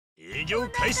営業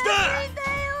開始だ。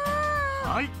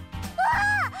はい。わ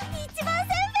あ、一番せん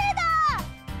べいだ。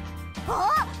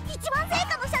あ、一番製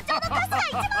菓の社長の春日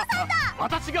一番さんだ。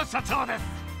私が社長です。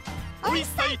美味し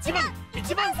さ一番、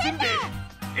一番せんべい。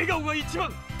笑顔が一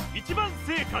番、一番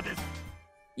製菓です。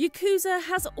Yakuza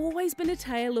has always been a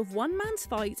tale of one man's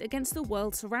fight against the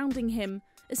world surrounding him,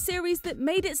 a series that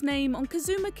made its name on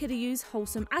Kazuma Kiryu's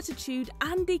wholesome attitude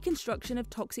and deconstruction of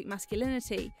toxic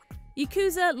masculinity.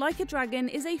 Yakuza Like a Dragon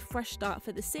is a fresh start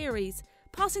for the series,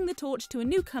 passing the torch to a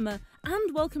newcomer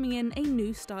and welcoming in a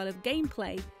new style of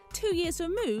gameplay, 2 years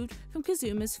removed from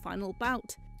Kazuma's final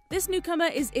bout. This newcomer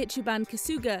is Ichiban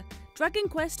Kasuga, Dragon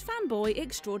Quest fanboy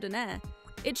extraordinaire.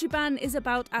 Ichiban is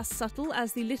about as subtle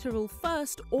as the literal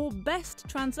first or best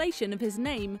translation of his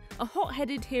name, a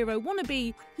hot-headed hero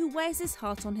wannabe who wears his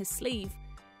heart on his sleeve.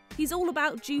 He's all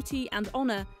about duty and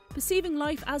honour, perceiving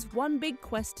life as one big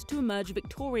quest to emerge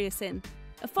victorious in.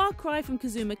 A far cry from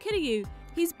Kazuma Kiryu,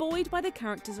 he's buoyed by the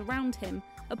characters around him,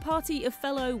 a party of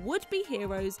fellow would-be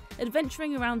heroes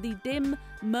adventuring around the dim,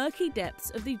 murky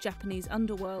depths of the Japanese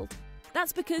underworld.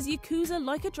 That's because Yakuza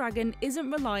Like a Dragon isn't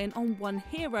reliant on one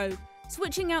hero,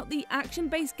 switching out the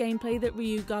action-based gameplay that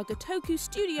Ryuga Gotoku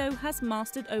Studio has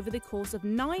mastered over the course of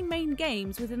 9 main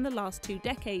games within the last 2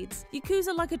 decades.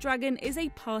 Yakuza Like a Dragon is a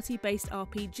party-based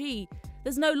RPG.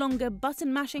 There's no longer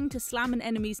button mashing to slam an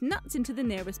enemy's nuts into the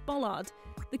nearest bollard.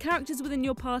 The characters within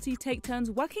your party take turns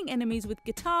whacking enemies with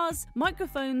guitars,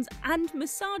 microphones, and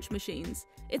massage machines.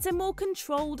 It's a more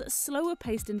controlled,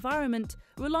 slower-paced environment,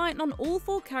 reliant on all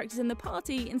 4 characters in the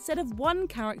party instead of one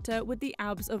character with the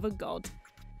abs of a god.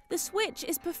 The switch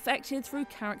is perfected through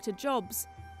character jobs.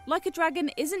 Like a Dragon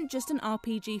isn't just an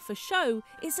RPG for show,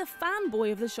 it's a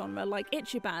fanboy of the genre like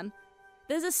Ichiban.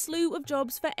 There's a slew of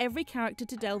jobs for every character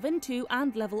to delve into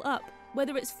and level up,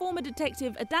 whether it's former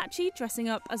detective Adachi dressing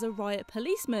up as a riot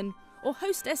policeman, or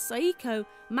hostess Saiko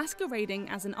masquerading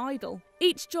as an idol.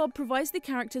 Each job provides the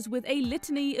characters with a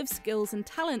litany of skills and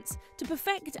talents to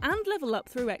perfect and level up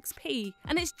through XP,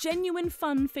 and it's genuine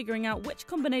fun figuring out which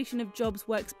combination of jobs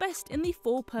works best in the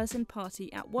 4-person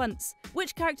party at once,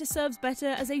 which character serves better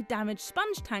as a damaged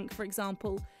sponge tank for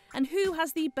example, and who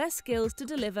has the best skills to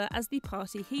deliver as the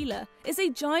party healer. It's a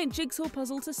giant jigsaw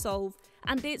puzzle to solve,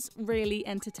 and it's really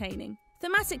entertaining.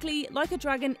 Thematically, Like a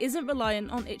Dragon isn't reliant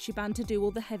on Ichiban to do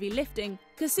all the heavy lifting.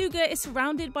 Kasuga is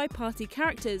surrounded by party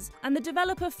characters, and the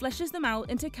developer fleshes them out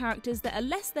into characters that are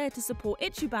less there to support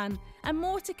Ichiban and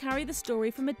more to carry the story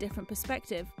from a different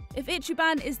perspective. If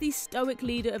Ichiban is the stoic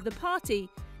leader of the party,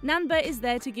 Nanba is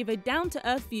there to give a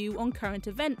down-to-earth view on current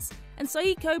events, and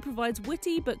Saiko provides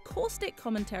witty but caustic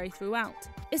commentary throughout.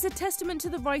 It's a testament to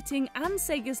the writing and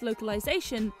Sega's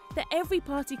localization that every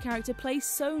party character plays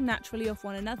so naturally off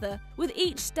one another, with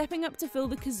each stepping up to fill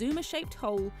the Kazuma-shaped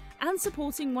hole and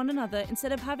supporting one another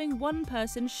instead of having one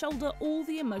person shoulder all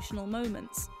the emotional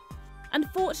moments.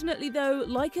 Unfortunately though,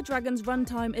 Like a Dragon's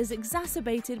runtime is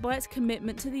exacerbated by its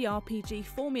commitment to the RPG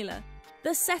formula.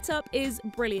 The setup is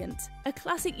brilliant, a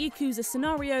classic Yakuza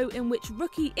scenario in which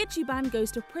rookie Ichiban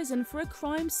goes to prison for a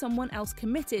crime someone else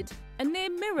committed, a near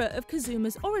mirror of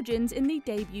Kazuma's origins in the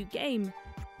debut game.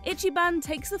 Ichiban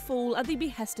takes the fall at the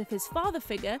behest of his father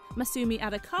figure, Masumi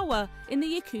Arakawa, in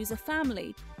the Yakuza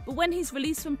family, but when he's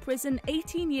released from prison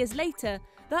 18 years later,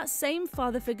 that same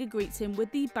father figure greets him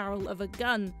with the barrel of a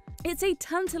gun. It's a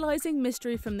tantalising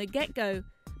mystery from the get-go,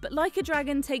 but Like a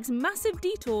Dragon takes massive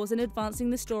detours in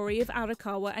advancing the story of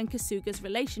Arakawa and Kasuga's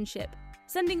relationship,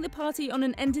 sending the party on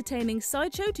an entertaining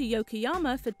sideshow to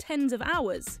Yokoyama for tens of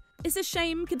hours. It's a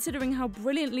shame considering how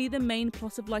brilliantly the main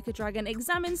plot of Like a Dragon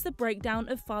examines the breakdown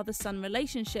of father-son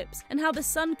relationships, and how the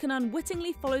son can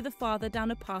unwittingly follow the father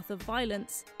down a path of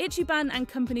violence. Ichiban and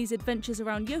company's adventures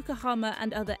around Yokohama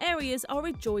and other areas are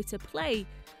a joy to play,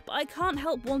 but I can't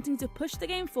help wanting to push the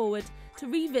game forward to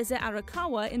revisit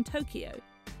Arakawa in Tokyo.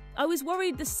 I was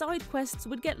worried the side quests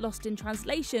would get lost in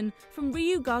translation from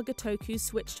Ryuga Gotoku's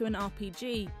switch to an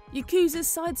RPG. Yakuza's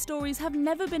side stories have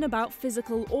never been about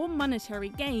physical or monetary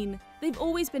gain. They've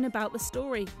always been about the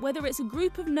story, whether it's a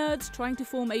group of nerds trying to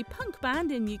form a punk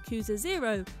band in Yakuza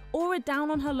 0, or a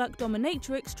down-on-her-luck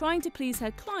dominatrix trying to please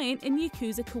her client in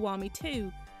Yakuza Kiwami 2.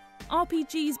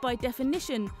 RPGs, by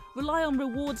definition, rely on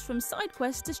rewards from side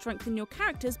quests to strengthen your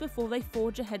characters before they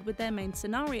forge ahead with their main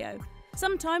scenario,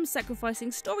 sometimes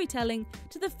sacrificing storytelling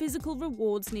to the physical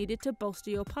rewards needed to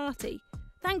bolster your party.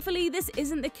 Thankfully, this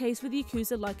isn't the case with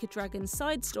Yakuza Like a Dragon's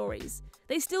side stories.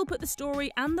 They still put the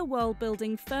story and the world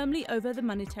building firmly over the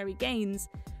monetary gains,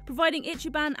 providing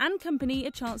Ichiban and company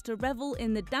a chance to revel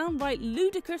in the downright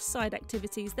ludicrous side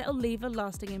activities that'll leave a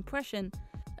lasting impression.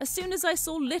 As soon as I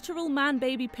saw literal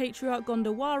man-baby patriarch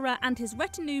Gondawara and his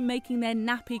retinue making their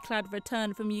nappy-clad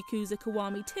return from Yakuza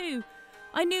Kiwami 2,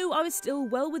 I knew I was still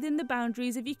well within the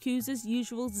boundaries of Yakuza's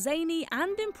usual zany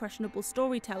and impressionable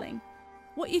storytelling.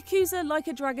 What Yakuza Like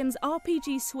a Dragon's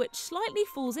RPG switch slightly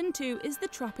falls into is the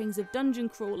trappings of dungeon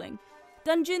crawling.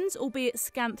 Dungeons, albeit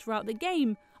scant throughout the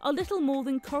game, are little more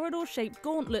than corridor-shaped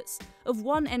gauntlets of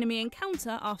one enemy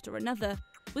encounter after another,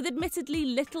 with admittedly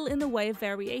little in the way of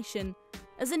variation.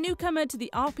 As a newcomer to the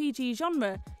RPG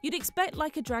genre, you'd expect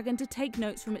Like a Dragon to take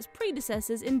notes from its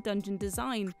predecessors in dungeon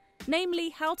design, namely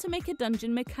how to make a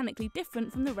dungeon mechanically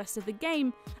different from the rest of the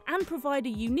game and provide a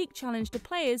unique challenge to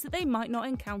players that they might not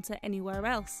encounter anywhere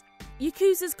else.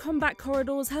 Yakuza's combat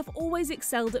corridors have always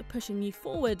excelled at pushing you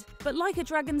forward, but Like a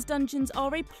Dragon's dungeons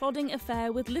are a plodding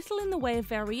affair with little in the way of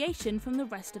variation from the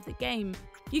rest of the game.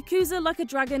 Yakuza Like a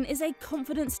Dragon is a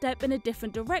confident step in a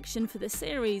different direction for the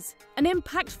series. An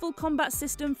impactful combat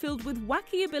system filled with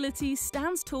wacky abilities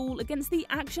stands tall against the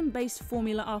action-based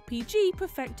formula RPG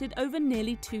perfected over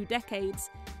nearly 2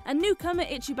 decades. And newcomer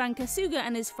Ichiban Kasuga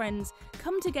and his friends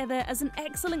come together as an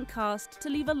excellent cast to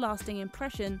leave a lasting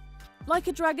impression. Like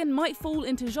a Dragon might fall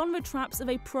into genre traps of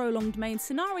a prolonged main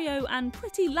scenario and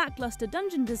pretty lackluster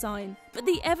dungeon design, but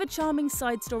the ever-charming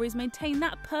side stories maintain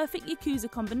that perfect Yakuza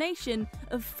combination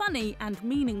of funny and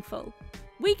meaningful.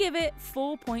 We give it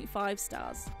 4.5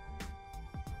 stars.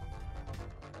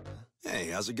 Hey,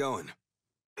 how's it going?